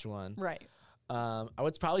still watch one. right. I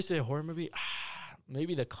would probably say a horror movie,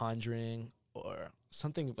 maybe The Conjuring or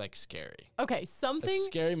something like scary. Okay, A something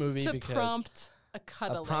scary movie to because prompt a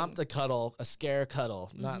cuddling. a prompt a cuddle, a scare cuddle,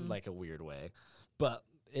 not Mhm. like a weird way, but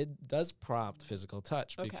it does prompt physical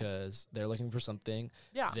touch Okay. because they're looking for something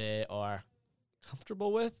Yeah. they are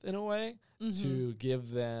comfortable with in a way Mhm. to give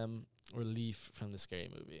them relief from the scary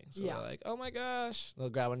movie. So Yeah. they're like, oh my gosh, they'll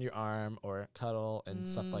grab on your arm or cuddle and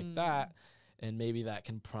stuff like Mm. that. And maybe that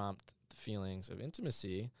can prompt the feelings of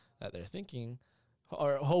intimacy that they're thinking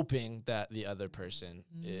or hoping that the other person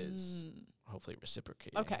is Mm. hopefully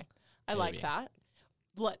reciprocating. Okay, I like Maybe. that.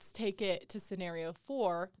 Let's take it to scenario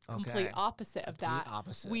 4, complete Okay. opposite of Complete that.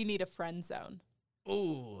 opposite. We need a friend zone.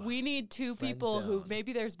 Ooh. We need 2 friend people who zone.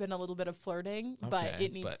 maybe there's been a little bit of flirting, but Okay,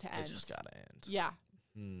 it needs to end. It just gotta end. Yeah.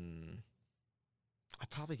 I'd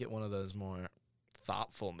probably get one of those more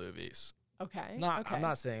thoughtful movies. Okay. Not, okay. I'm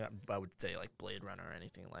not saying I would say like Blade Runner or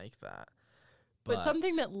anything like that. but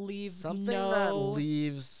something that leaves something no that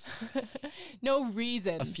leaves no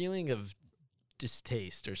reason. a feeling of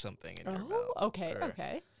distaste or something in your mouth. Oh, okay, or,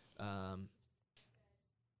 okay.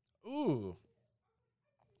 Ooh.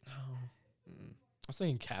 Oh. I was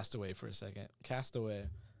thinking Castaway for a second. Castaway.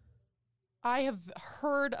 I have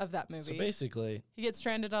heard of that movie. So basically, he gets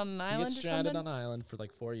stranded on an he island gets or stranded something? on an island for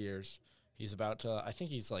like 4 years. He's about to, I think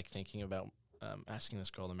he's like thinking about asking this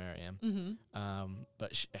girl to marry him. Mm-hmm.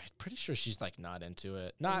 But I'm pretty sure she's like not into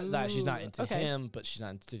it. Not that she's not Ooh, into okay. him, but she's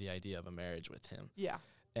not into the idea of a marriage with him. Yeah.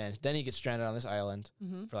 And then he gets stranded on this island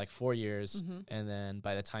Mm-hmm. for like 4 years. Mm-hmm. And then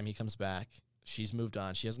by the time he comes back, she's moved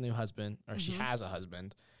on. She has a new husband, or she Mhm. has a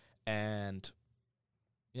husband. And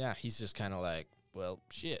yeah, he's just kind of like, well,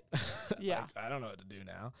 shit. Yeah. Like, I don't know what to do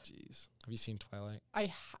now. Jeez. Have you seen Twilight?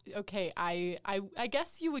 I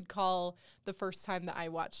guess you would call the first time that I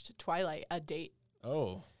watched Twilight a date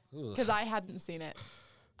Oh. because I hadn't seen it.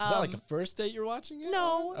 Is that like a first date you're watching it?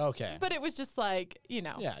 no, Okay. but it was just like,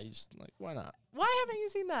 yeah, you just like, why not? why haven't you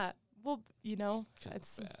seen that? Well, 'Cause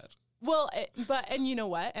it's it's bad. and you know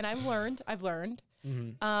what? And I've learned,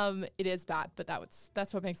 Mm-hmm. it is bad, but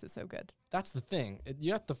that's what makes it so good. That's the thing.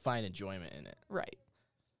 You have to find enjoyment in it. Right.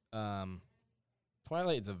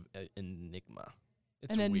 Twilight is an enigma.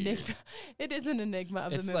 It's An weird. enigma. It is an enigma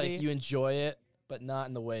of It's the movie. like you enjoy it, but not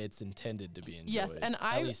in the way it's intended to be enjoyed. Yes, and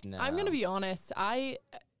at least now. I'm gonna be honest.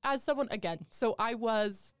 As someone again, so I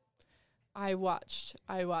watched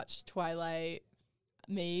Twilight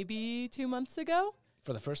maybe 2 months ago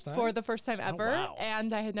for the first time. for the first time Oh, ever, wow.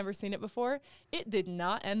 and I had never seen it before. It did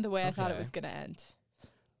not end the way I thought it Okay. was gonna end.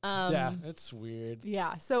 Yeah, it's weird.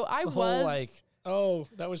 Yeah. So I The was whole like, oh,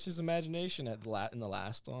 that was his imagination in the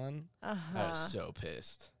last one. uh-huh. I was so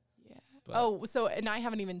pissed. Yeah. But, Oh, so and I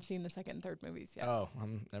haven't even seen the second and third movies yet. oh,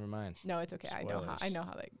 never mind. No, it's okay. I know Spoilers.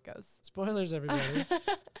 how that goes. Spoilers, everybody.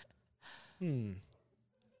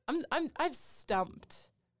 I've stumped.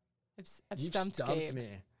 I've You've stumped Gabe. me.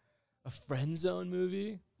 A friend zone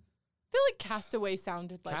movie? I feel like Castaway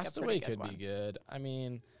sounded like Castaway a pretty good could one. be good. I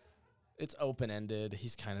mean, it's open ended.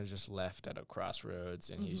 He's kind of just left at a crossroads,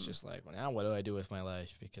 and he's Mhm. just like, well, now what do I do with my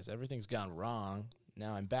life? Because everything's gone wrong.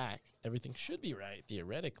 Now I'm back. Everything should be right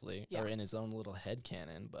theoretically, Yeah. or in his own little head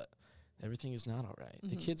canon, but everything is not all right.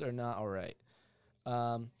 The Mhm. kids are not all right.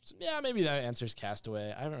 So yeah, maybe that answers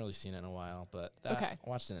Castaway. I haven't really seen it in a while, but Okay. I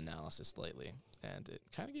watched an analysis lately, and it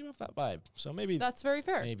kind of gave off that vibe. So maybe That's very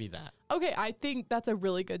fair. maybe that. Okay, I think that's a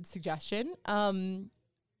really good suggestion. And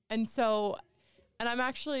I'm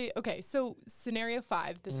actually okay. So scenario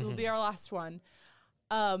 5. This will be our last one.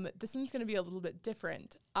 This one's going to be a little bit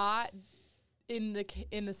different. In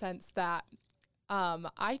the sense that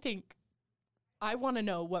I think I want to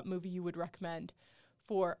know what movie you would recommend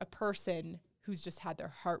for a person who's just had their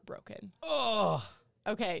heart broken. Oh,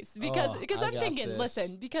 Okay, so because I I'm got thinking, this.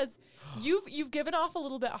 listen, because you've given off a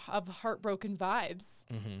little bit of heartbroken vibes,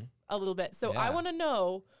 a little bit. So I Yeah. want to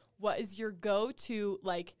know, what is your go-to,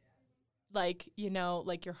 like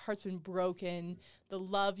your heart's been broken, the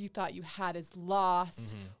love you thought you had is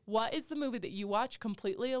lost. What is the movie that you watch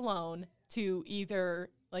completely alone to either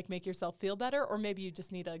like make yourself feel better, or maybe you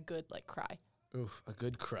just need a good like cry? Oof, a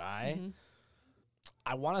good cry.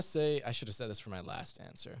 I want to say I should have said this for my last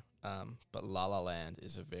answer, but La La Land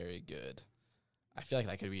is a very good. I feel like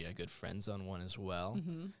that could be a good friend zone one as well.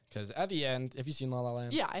 Because at the end, have you seen La La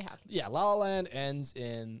Land? Yeah, I have. Yeah, La La Land ends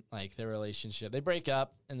in like their relationship. They break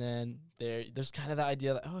up, and then there's kind of the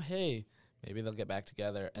idea that, oh hey, maybe they'll get back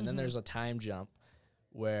together. And then there's a time jump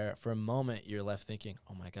where for a moment you're left thinking,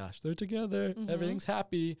 oh my gosh, they're together, everything's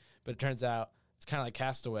happy. But it turns out it's kind of like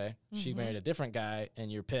Castaway. She married a different guy,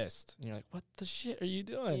 and you're pissed. And you're like, what the shit are you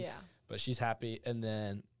doing? Yeah. But she's happy. And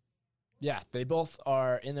then, yeah, they both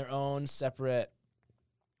are in their own separate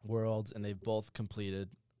worlds, and they've both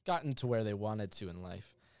gotten to where they wanted to in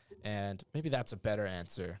life. And maybe that's a better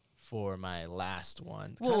answer for my last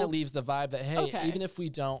one. Kind Well, of leaves the vibe that, hey, okay. even if we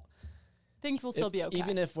don't, Things will still be okay.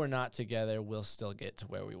 even if we're not together, we'll still get to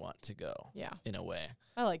where we want to go. Yeah. In a way.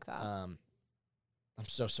 I like that. I'm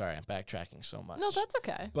so sorry. I'm backtracking so much. No, that's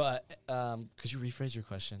okay. But could you rephrase your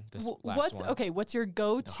question? This last one. What's your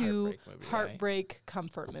go-to heartbreak movie, right? heartbreak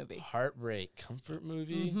comfort movie? Heartbreak comfort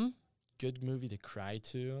movie. Good movie to cry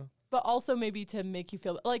to. But also maybe to make you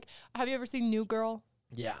feel like, have you ever seen New Girl?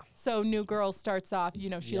 Yeah. So New Girl starts off,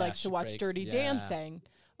 she likes she to watch breaks- Dirty yeah. Dancing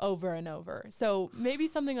over and over. So maybe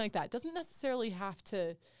something like that. Doesn't necessarily have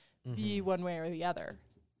to be one way or the other.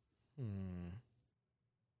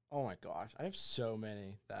 Oh my gosh. I have so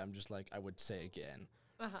many that I'm just like, I would say again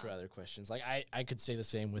for other questions. Like I could say the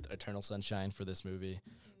same with Eternal Sunshine for this movie.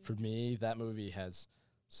 For me, that movie has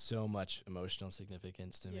so much emotional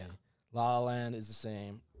significance to me. La La Land is the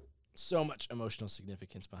same. So much emotional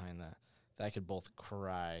significance behind that I could both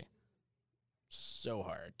cry so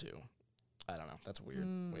hard to. I don't know. That's a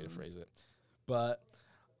weird way to phrase it. But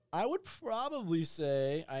I would probably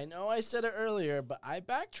say, I know I said it earlier, but I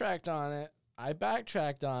backtracked on it. I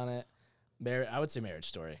would say Marriage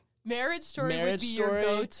Story. Marriage Story would Marriage be Story,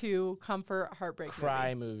 your go-to comfort heartbreak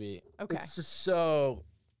Cry movie. movie. Okay. It's just so,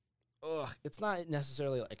 it's not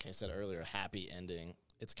necessarily, like I said earlier, a happy ending.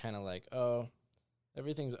 It's kind of like, oh,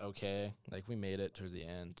 everything's okay. Like, we made it towards the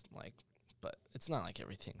end. Like, but it's not like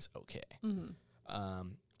everything's okay.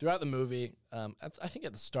 Throughout the movie, I think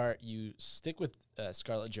at the start, you stick with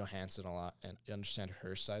Scarlett Johansson a lot and you understand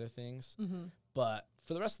her side of things. But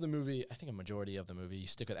for the rest of the movie, I think a majority of the movie, you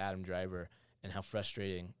stick with Adam Driver and how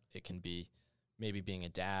frustrating it can be maybe being a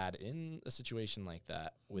dad in a situation like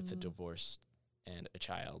that with a divorce and a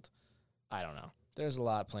child. I don't know. There's a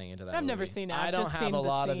lot playing into that I've movie. never seen it. I I've don't just have seen a the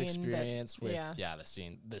lot of scene experience with the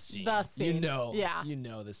scene. You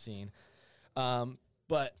know the scene.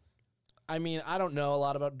 But I mean, I don't know a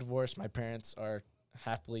lot about divorce. My parents are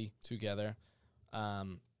happily together.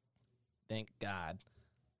 Thank God.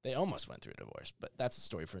 They almost went through a divorce, but that's a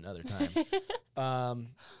story for another time.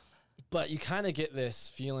 But you kind of get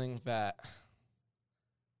this feeling that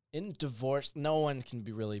in divorce, no one can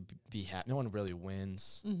be happy. No one really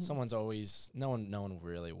wins. No one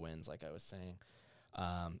really wins, like I was saying.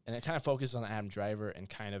 And it kind of focused on Adam Driver and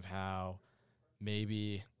kind of how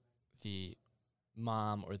maybe the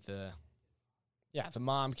mom or the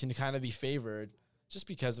mom can kind of be favored just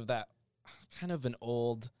because of that kind of an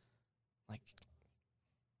old, like,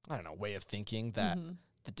 I don't know, way of thinking that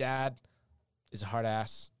the dad is a hard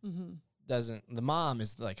ass. The mom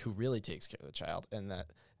is like who really takes care of the child, and that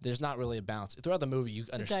there's not really a balance throughout the movie. You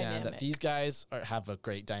understand that these guys have a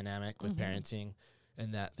great dynamic with parenting,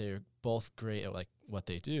 and that they're both great at like what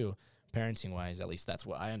they do, parenting wise. At least that's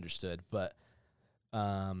what I understood. But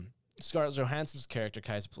Scarlett Johansson's character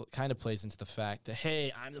kind of plays into the fact that,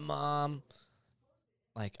 hey, I'm the mom.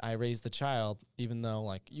 Like, I raised the child, even though,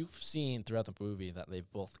 like, you've seen throughout the movie that they've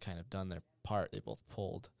both kind of done their part. They both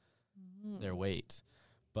pulled their weight.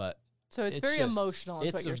 But so it's very emotional,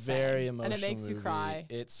 is what you're saying. It's a very emotional and it makes movie. you cry.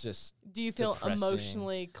 It's just Do you feel depressing.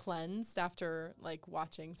 emotionally cleansed after, like,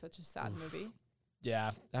 watching such a sad movie?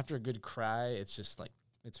 Yeah. After a good cry, it's just, like,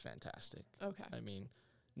 it's fantastic. Okay. I mean,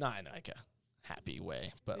 not in, like, a happy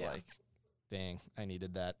way, but, like, dang, I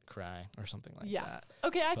needed that cry or something like that.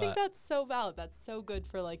 Okay, I think that's so valid. That's so good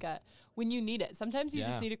for like when you need it. Sometimes you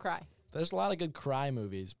just need to cry. There's a lot of good cry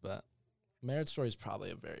movies, but Marriage Story is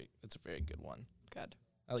probably it's a very good one. Good.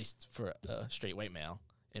 At least for a straight white male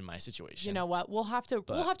in my situation. You know what? We'll have to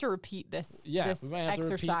repeat this we might have to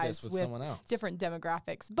repeat exercise this with someone else. different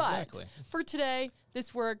demographics. But Exactly. for today,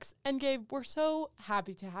 this works. And Gabe, we're so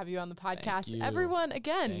happy to have you on the podcast. you. Everyone,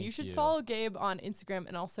 again, Thank you should you. follow Gabe on Instagram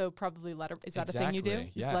and also probably Is that a thing you do? Exactly.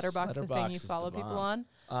 Is Yes, Letterboxd a thing Letterboxd you is the follow people bomb.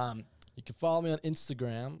 on? You can follow me on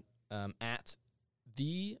Instagram at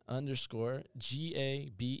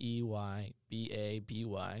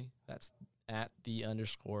 _GABEYBABY. That's at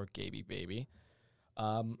 _Gaby.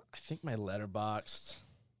 I think my Letterboxd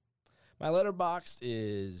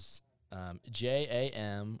is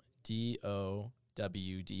JAMDOWDY.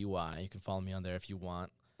 You can follow me on there if you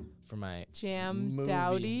want for my Jam movie.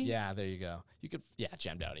 Dowdy. Yeah, there you go. You could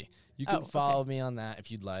Jam Dowdy. You can Oh, follow me on that if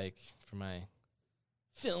you'd like for my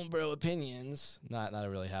film bro opinions. Not I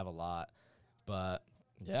really have a lot, but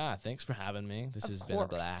yeah, thanks for having me. This has been a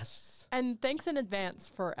blast. And thanks in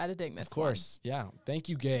advance for editing this. Of course, yeah. Thank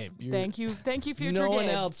you, Gabe. Thank you, future No Gabe. one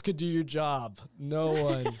else could do your job. No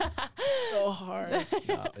one. It's so hard.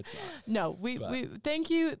 No, it's not. No, we thank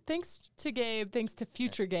you. Thanks to Gabe. Thanks to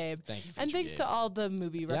future Gabe. Thank you, And future thanks Gabe. to all the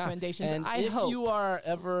movie Yeah. recommendations. And I if hope you are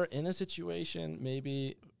ever in a situation,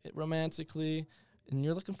 maybe romantically, and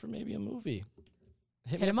you're looking for maybe a movie,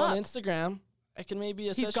 hit me him up on up. Instagram. I can maybe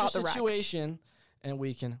assess got your the recs. situation, and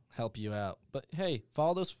we can help you out. But hey,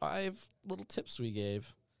 follow those 5 little tips we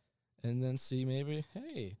gave, and then see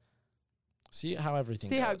how everything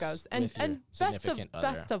see goes. how it goes. And with your significant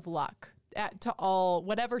other. best of luck to all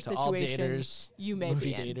whatever To all situation daters, you may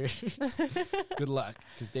movie be in. daters. Good luck,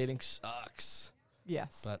 because dating sucks.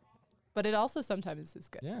 Yes. But But it also sometimes is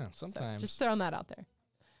good. yeah, So sometimes. just throwing that out there.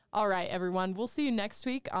 All right, everyone. We'll see you next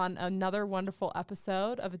week on another wonderful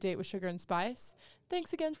episode of A Date with Sugar and Spice.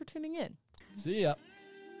 Thanks again for tuning in. See ya.